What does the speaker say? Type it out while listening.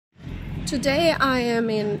Today I am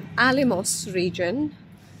in Alimos region.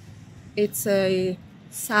 It's a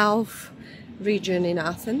south region in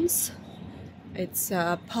Athens. It's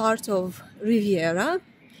part of Riviera,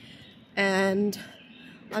 and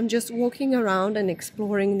I'm just walking around and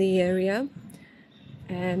exploring the area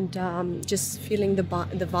and just feeling the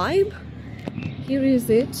vibe. Here is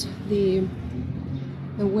it, the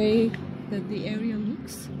way that the area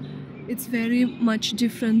looks. It's very much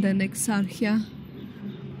different than Exarchia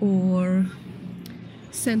or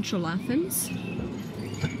Central Athens,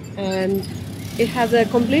 and it has a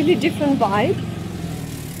completely different vibe,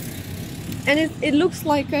 and it looks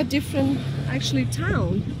like a different actually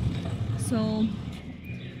town. So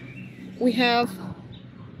we have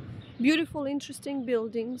beautiful, interesting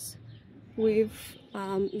buildings with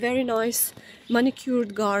very nice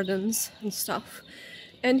manicured gardens and stuff.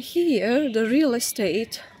 And here the real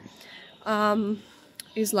estate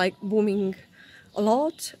is like booming a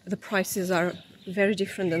lot. The prices are very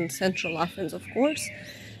different than Central Athens, of course,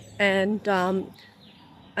 and an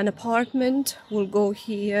apartment will go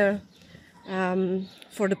here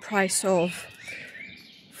for the price of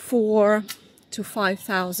 4,000 to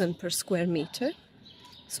 5,000 per square meter.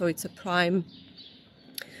 So it's a prime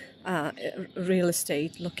real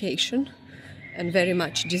estate location and very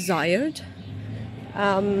much desired.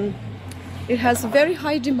 It has very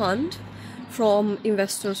high demand from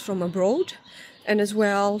investors from abroad, and as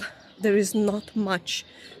well there is not much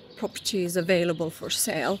properties available for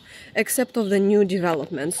sale except of the new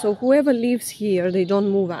developments. So whoever lives here, they don't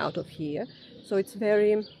move out of here. So it's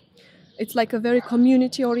like a very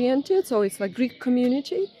community oriented, so it's like Greek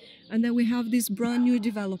community. And then we have these brand new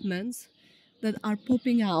developments that are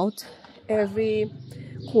popping out every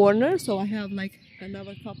corner. So I have like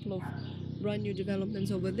another couple of brand new developments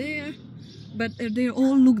over there, but they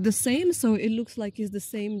all look the same, so it looks like it's the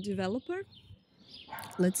same developer.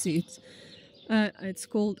 Let's see, it's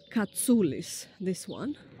called Katsoulis, this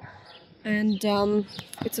one, and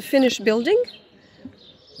it's a finished building,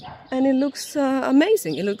 and it looks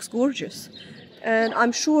amazing. It looks gorgeous, and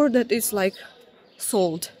I'm sure that it's like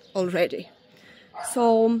sold already.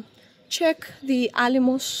 So check the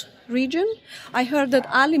Alimos region. I heard that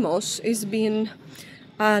Alimos is being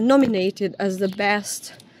nominated as the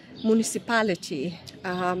best municipality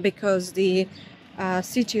because the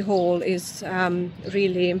City Hall is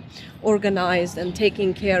really organized and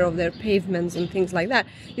taking care of their pavements and things like that.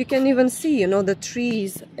 You can even see, you know, the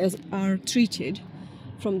trees are treated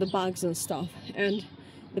from the bugs and stuff, and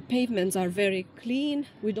the pavements are very clean.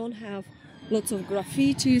 We don't have lots of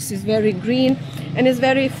graffitis. It's very green, and it's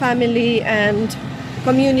very family and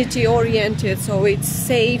community oriented, so it's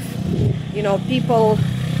safe. You know, people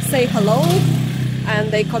say hello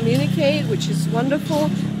and they communicate, which is wonderful.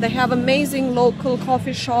 They have amazing local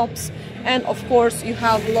coffee shops, and of course you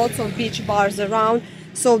have lots of beach bars around.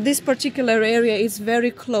 So this particular area is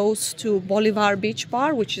very close to Bolivar Beach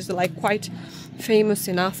Bar, which is like quite famous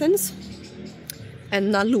in Athens,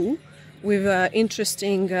 and Nalu, with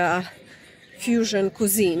interesting fusion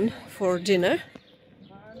cuisine for dinner.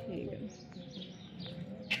 There you go.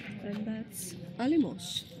 And that's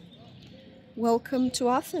Alimos. Welcome to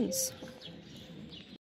Athens.